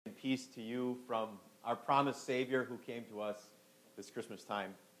peace to you from our promised Savior who came to us this Christmas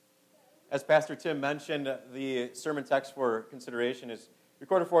time. As Pastor Tim mentioned, the sermon text for consideration is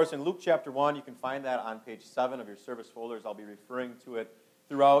recorded for us in Luke chapter 1. You can find that on page 7 of your service folders. I'll be referring to it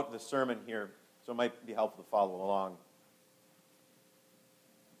throughout the sermon here, so it might be helpful to follow along.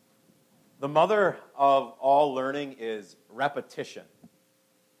 The mother of all learning is repetition.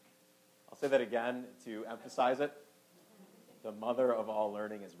 I'll say that again to emphasize it. The mother of all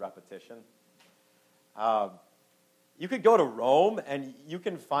learning is repetition. You could go to Rome and you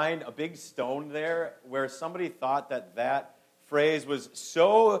can find a big stone there where somebody thought that phrase was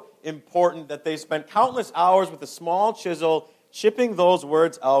so important that they spent countless hours with a small chisel chipping those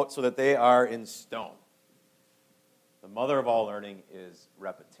words out so that they are in stone. The mother of all learning is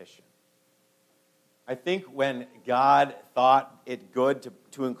repetition. I think when God thought it good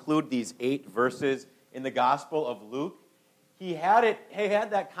to include these 8 verses in the Gospel of Luke, he had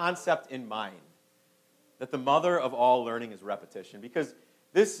that concept in mind, that the mother of all learning is repetition, because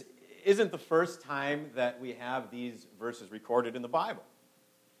this isn't the first time that we have these verses recorded in the Bible.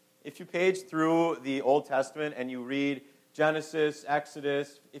 If you page through the Old Testament and you read Genesis,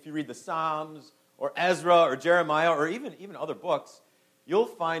 Exodus, if you read the Psalms, or Ezra, or Jeremiah, or even other books, you'll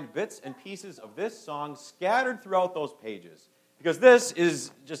find bits and pieces of this song scattered throughout those pages, because this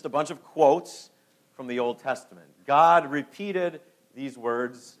is just a bunch of quotes from the Old Testament. God repeated these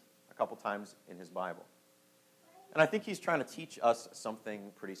words a couple times in his Bible. And I think he's trying to teach us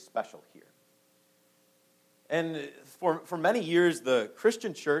something pretty special here. And for many years, the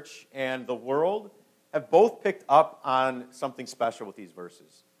Christian church and the world have both picked up on something special with these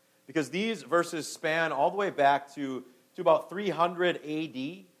verses, because these verses span all the way back to about 300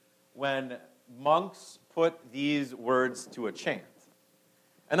 A.D., when monks put these words to a chant.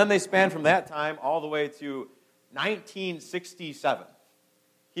 And then they span from that time all the way to 1967,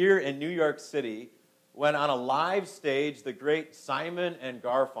 here in New York City, when on a live stage, the great Simon and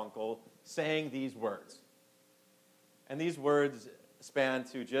Garfunkel sang these words. And these words span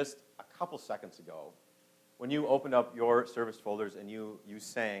to just a couple seconds ago, when you opened up your service folders and you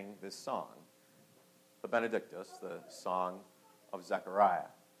sang this song, the Benedictus, the song of Zechariah.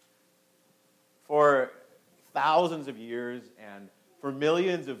 For thousands of years and for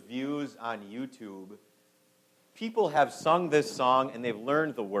millions of views on YouTube, people have sung this song and they've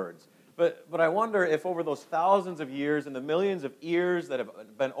learned the words. But I wonder if over those thousands of years and the millions of ears that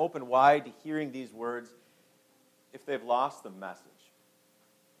have been opened wide to hearing these words, if they've lost the message.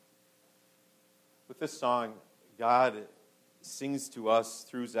 With this song, God sings to us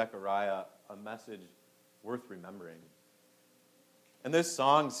through Zechariah a message worth remembering. And this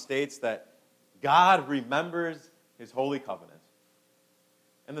song states that God remembers his holy covenant.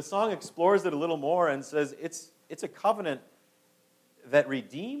 And the song explores it a little more and says it's a covenant that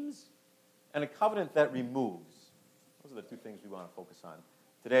redeems and a covenant that removes. Those are the two things we want to focus on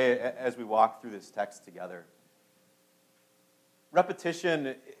today as we walk through this text together.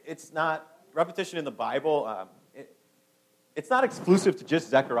 Repetition in the Bible, it's not exclusive to just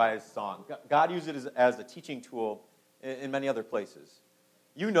Zechariah's song. God used it as a teaching tool in many other places.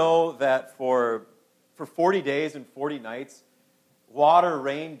 You know that for 40 days and 40 nights, water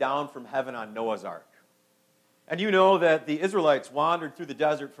rained down from heaven on Noah's Ark. And you know that the Israelites wandered through the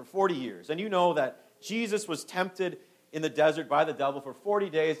desert for 40 years. And you know that Jesus was tempted in the desert by the devil for 40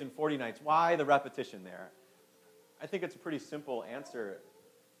 days and 40 nights. Why the repetition there? I think it's a pretty simple answer.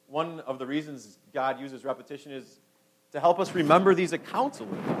 One of the reasons God uses repetition is to help us remember these accounts a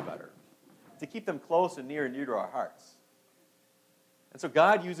little bit better, to keep them close and near to our hearts. And so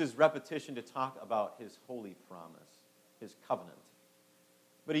God uses repetition to talk about his holy promise, his covenant.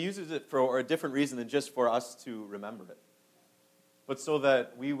 But he uses it for a different reason than just for us to remember it, but so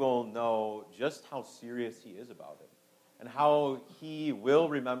that we will know just how serious he is about it and how he will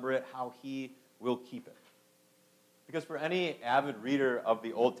remember it, how he will keep it. Because for any avid reader of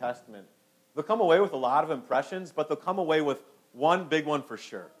the Old Testament, they'll come away with a lot of impressions, but they'll come away with one big one for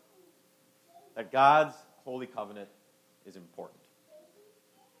sure, that God's holy covenant is important.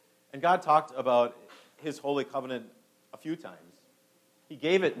 And God talked about his holy covenant a few times. He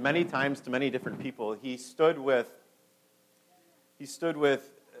gave it many times to many different people. He stood with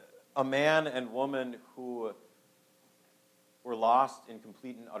a man and woman who were lost in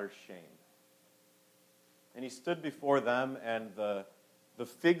complete and utter shame. And he stood before them, and the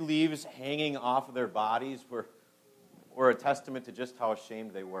fig leaves hanging off of their bodies were a testament to just how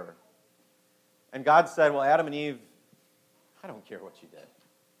ashamed they were. And God said, well, Adam and Eve, I don't care what you did.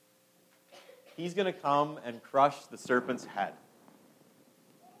 He's going to come and crush the serpent's head.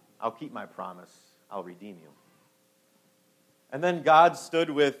 I'll keep my promise. I'll redeem you. And then God stood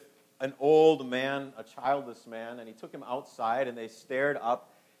with an old man, a childless man, and he took him outside, and they stared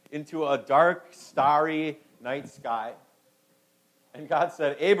up into a dark, starry night sky. And God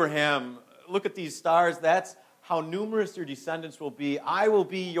said, Abraham, look at these stars. That's how numerous your descendants will be. I will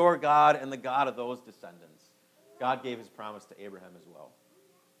be your God and the God of those descendants. God gave his promise to Abraham as well.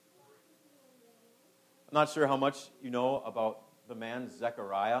 I'm not sure how much you know about the man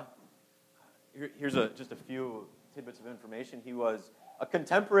Zechariah. Here's just a few tidbits of information. He was a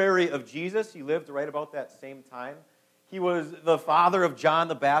contemporary of Jesus. He lived right about that same time. He was the father of John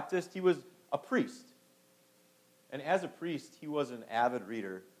the Baptist. He was a priest. And as a priest, he was an avid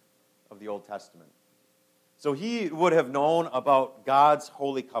reader of the Old Testament. So he would have known about God's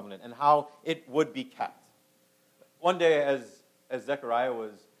holy covenant and how it would be kept. One day, as Zechariah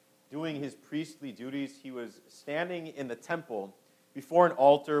was doing his priestly duties, he was standing in the temple before an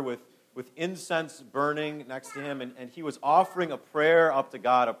altar with incense burning next to him, and he was offering a prayer up to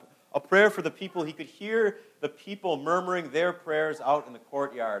God, a prayer for the people. He could hear the people murmuring their prayers out in the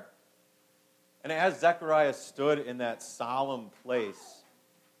courtyard. And as Zechariah stood in that solemn place,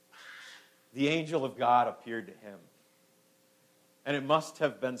 the angel of God appeared to him. And it must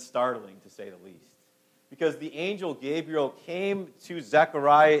have been startling, to say the least, because the angel Gabriel came to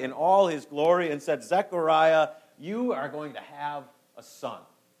Zechariah in all his glory and said, Zechariah, you are going to have a son.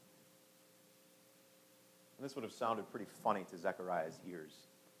 And this would have sounded pretty funny to Zechariah's ears,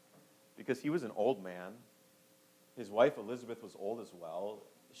 because he was an old man. His wife Elizabeth was old as well.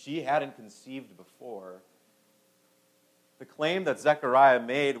 She hadn't conceived before. The claim that Zechariah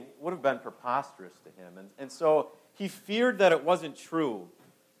made would have been preposterous to him. And so he feared that it wasn't true.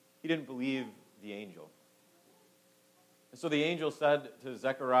 He didn't believe the angel. And so the angel said to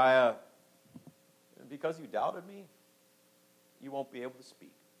Zechariah, because you doubted me, you won't be able to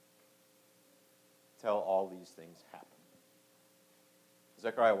speak till all these things happen.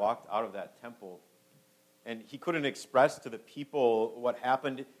 Zechariah walked out of that temple, and he couldn't express to the people what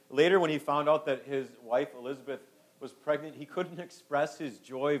happened. Later, when he found out that his wife Elizabeth was pregnant, he couldn't express his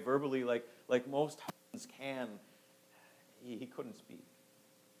joy verbally like most husbands can. He couldn't speak.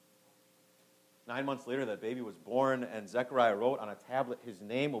 9 months later, that baby was born, and Zechariah wrote on a tablet, his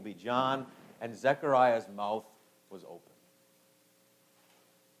name will be John, and Zechariah's mouth was open.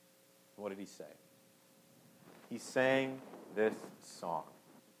 What did he say? He sang this song.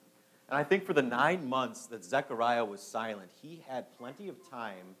 And I think for the 9 months that Zechariah was silent, he had plenty of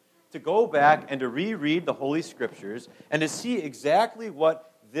time to go back and to reread the Holy Scriptures and to see exactly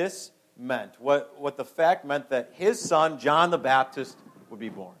what this meant, what the fact meant that his son, John the Baptist, would be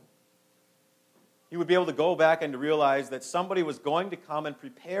born. He would be able to go back and to realize that somebody was going to come and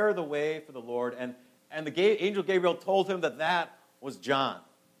prepare the way for the Lord, and the angel Gabriel told him that was John.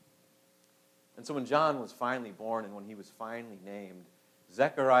 And so when John was finally born and when he was finally named,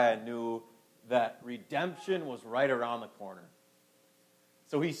 Zechariah knew that redemption was right around the corner.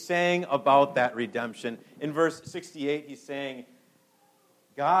 So he sang about that redemption. In verse 68, he's saying,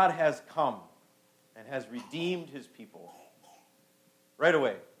 God has come and has redeemed his people. Right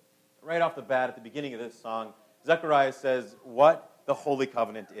away, right off the bat at the beginning of this song, Zechariah says what the Holy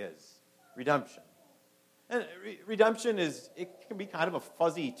Covenant is. Redemption. And redemption it can be kind of a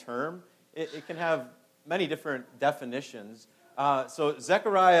fuzzy term. It can have many different definitions. So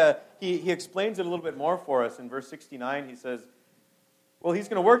Zechariah, he explains it a little bit more for us. In verse 69, he says, well, he's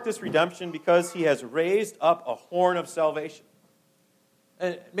going to work this redemption because he has raised up a horn of salvation.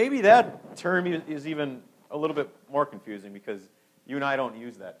 And maybe that term is even a little bit more confusing because you and I don't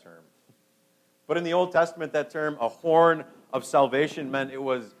use that term. But in the Old Testament, that term, a horn of salvation, meant it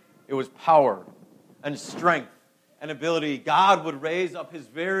was power and strength and ability. God would raise up his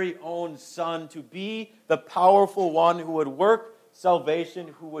very own son to be the powerful one who would work salvation,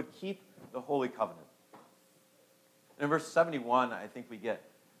 who would keep the Holy Covenant. And in verse 71, I think we get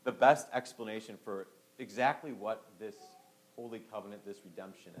the best explanation for exactly what this Holy Covenant, this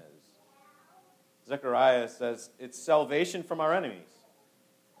redemption is. Zechariah says, it's salvation from our enemies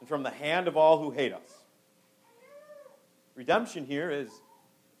and from the hand of all who hate us. Redemption here is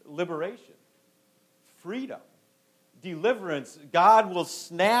liberation, freedom, deliverance. God will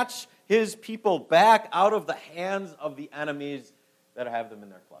snatch his people back out of the hands of the enemies that have them in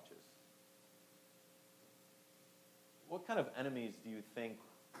their clutches. What kind of enemies do you think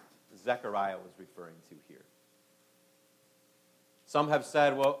Zechariah was referring to here? Some have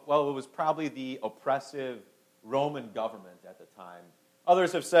said, well, it was probably the oppressive Roman government at the time.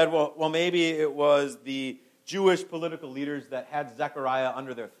 Others have said, well, maybe it was the Jewish political leaders that had Zechariah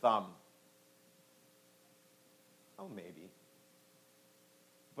under their thumb. Oh, maybe.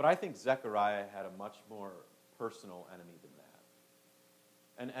 But I think Zechariah had a much more personal enemy than that.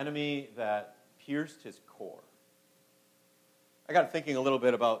 an enemy that pierced his core. I got thinking a little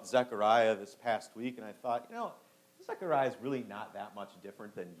bit about Zechariah this past week, and I thought, Zechariah is really not that much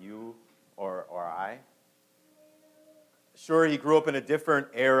different than you or I. Sure, he grew up in a different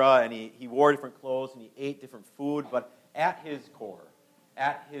era, and he wore different clothes, and he ate different food, but at his core,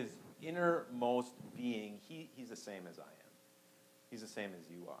 at his innermost being, he's the same as I am. He's the same as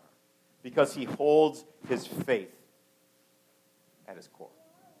you are. Because he holds his faith at his core.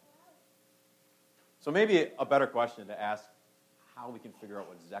 So maybe a better question to ask how we can figure out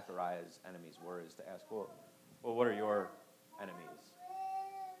what Zechariah's enemies were is to ask, well, what are your enemies?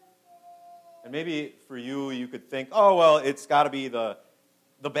 And maybe for you, you could think, it's got to be the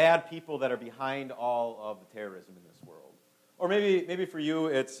bad people that are behind all of the terrorism in this world. Or maybe for you,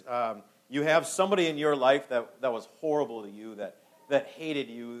 it's you have somebody in your life that was horrible to you, that hated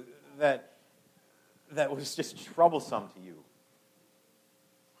you, that was just troublesome to you.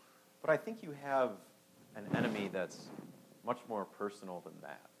 But I think you have an enemy that's much more personal than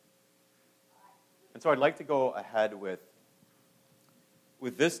that. And so I'd like to go ahead with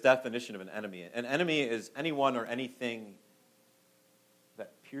this definition of an enemy. An enemy is anyone or anything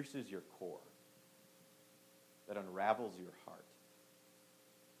that pierces your core, that unravels your heart.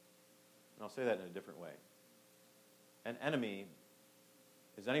 And I'll say that in a different way. An enemy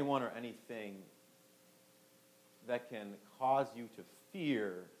is anyone or anything that can cause you to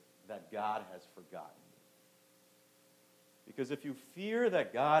fear that God has forgotten you. Because if you fear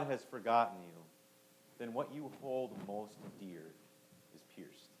that God has forgotten you, then what you hold most dear is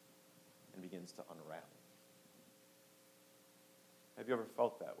pierced and begins to unravel. Have you ever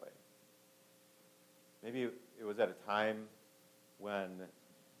felt that way? Maybe it was at a time when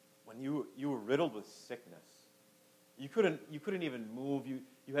you were riddled with sickness. You couldn't even move. You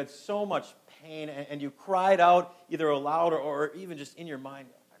had so much pain, and you cried out either aloud or even just in your mind,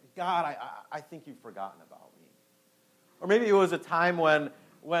 God, I think you've forgotten about me. Or maybe it was a time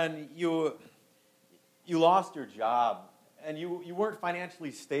when you lost your job and you weren't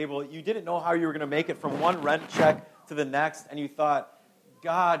financially stable. You didn't know how you were going to make it from one rent check to the next, and you thought,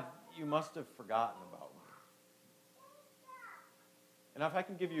 God, you must have forgotten about me. And if I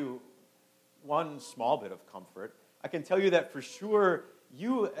can give you one small bit of comfort, I can tell you that for sure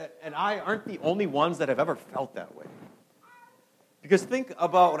you and I aren't the only ones that have ever felt that way. Because think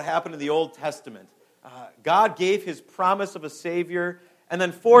about what happened in the Old Testament. God gave his promise of a Savior, and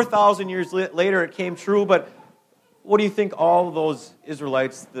then 4,000 years later it came true, but what do you think all those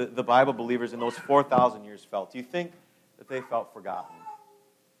Israelites, the Bible believers in those 4,000 years felt? Do you think that they felt forgotten?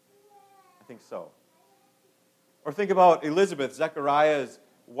 I think so. Or think about Elizabeth, Zechariah's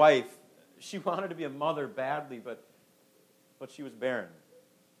wife. She wanted to be a mother badly, but she was barren.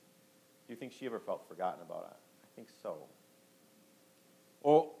 Do you think she ever felt forgotten about it? I think so.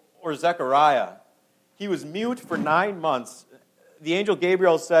 Or Zechariah. He was mute for 9 months. The angel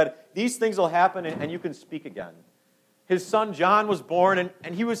Gabriel said, these things will happen and you can speak again. His son John was born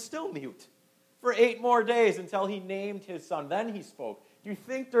and he was still mute for 8 more days until he named his son. Then he spoke. Do you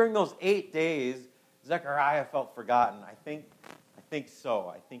think during those 8 days Zechariah felt forgotten? I think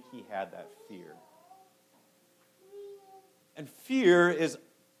so. I think he had that fear. And fear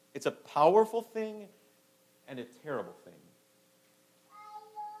it's a powerful thing and a terrible thing.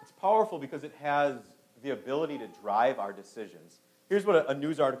 It's powerful because it has the ability to drive our decisions. Here's what a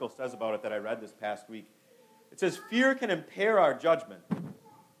news article says about it that I read this past week. It says, fear can impair our judgment.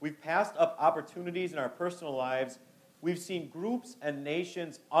 We've passed up opportunities in our personal lives. We've seen groups and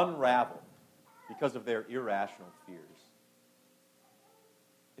nations unravel because of their irrational fears.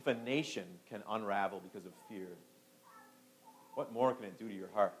 If a nation can unravel because of fear, what more can it do to your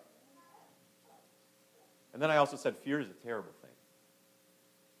heart? And then I also said fear is a terrible thing.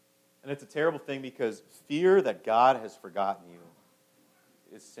 And it's a terrible thing because fear that God has forgotten you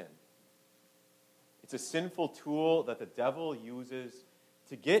is sin. It's a sinful tool that the devil uses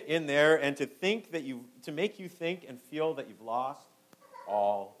to get in there and to make you think and feel that you've lost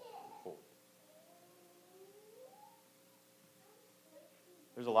all hope.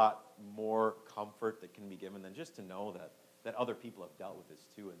 There's a lot more comfort that can be given than just to know that other people have dealt with this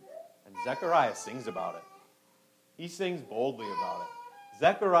too. And Zechariah sings about it. He sings boldly about it.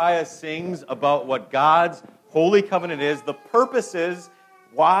 Zechariah sings about what God's holy covenant is, the purposes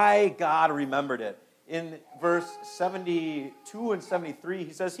why God remembered it. In verse 72 and 73,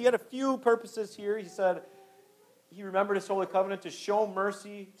 he says he had a few purposes here. He said he remembered his holy covenant to show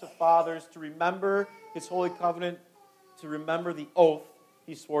mercy to fathers, to remember his holy covenant, to remember the oath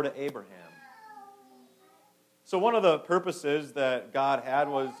he swore to Abraham. So one of the purposes that God had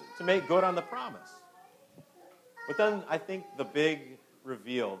was to make good on the promise. But then I think the big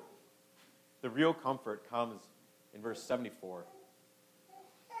revealed, the real comfort comes in verse 74.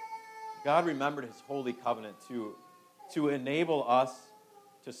 God remembered his holy covenant to enable us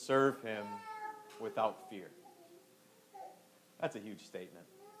to serve him without fear. That's a huge statement.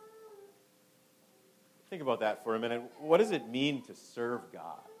 Think about that for a minute. What does it mean to serve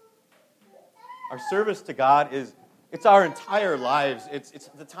God? Our service to God it's our entire lives. It's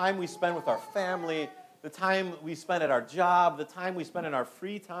the time we spend with our family, the time we spend at our job, the time we spend in our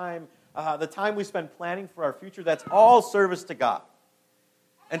free time, the time we spend planning for our future. That's all service to God.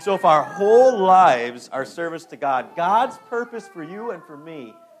 And so if our whole lives are service to God, God's purpose for you and for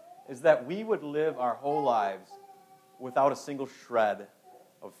me is that we would live our whole lives without a single shred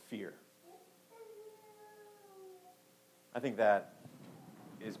of fear. I think that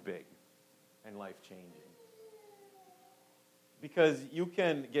is big and life-changing. Because you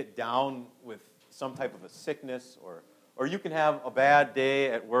can get down with some type of a sickness, or you can have a bad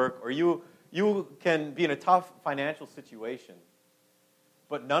day at work, or you can be in a tough financial situation.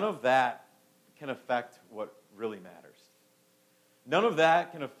 But none of that can affect what really matters. None of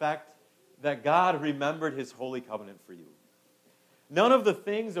that can affect that God remembered his holy covenant for you. None of the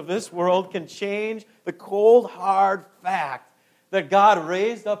things of this world can change the cold, hard fact that God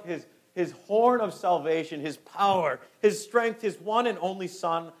raised up his horn of salvation, his power, his strength, his one and only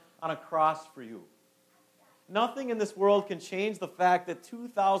Son on a cross for you. Nothing in this world can change the fact that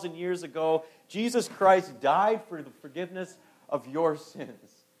 2,000 years ago, Jesus Christ died for the forgiveness of your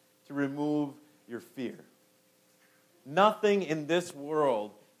sins to remove your fear. Nothing in this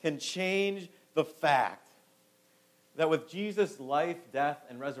world can change the fact that with Jesus' life, death,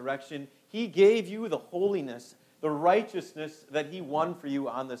 and resurrection, he gave you the holiness, the righteousness that he won for you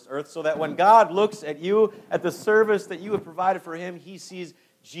on this earth, so that when God looks at you, at the service that you have provided for him, he sees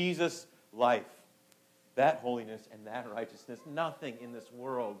Jesus' life. That holiness and that righteousness, nothing in this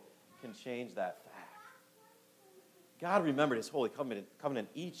world can change that fact. God remembered his holy covenant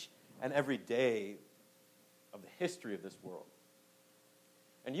each and every day of the history of this world.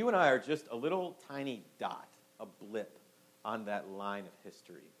 And you and I are just a little tiny dot, a blip on that line of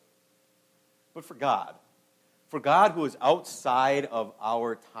history. But for God who is outside of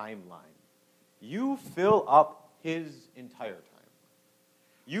our timeline, you fill up his entire timeline.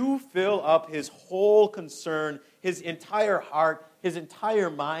 You fill up his whole concern, his entire heart, his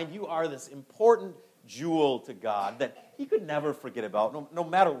entire mind. You are this important jewel to God that he could never forget about, no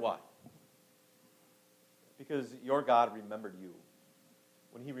matter what. Because your God remembered you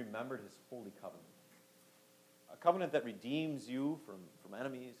when he remembered his holy covenant. A covenant that redeems you from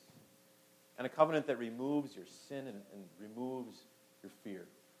enemies, and a covenant that removes your sin and removes your fear.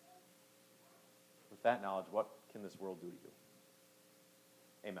 With that knowledge, what can this world do to you?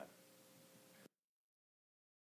 Amen.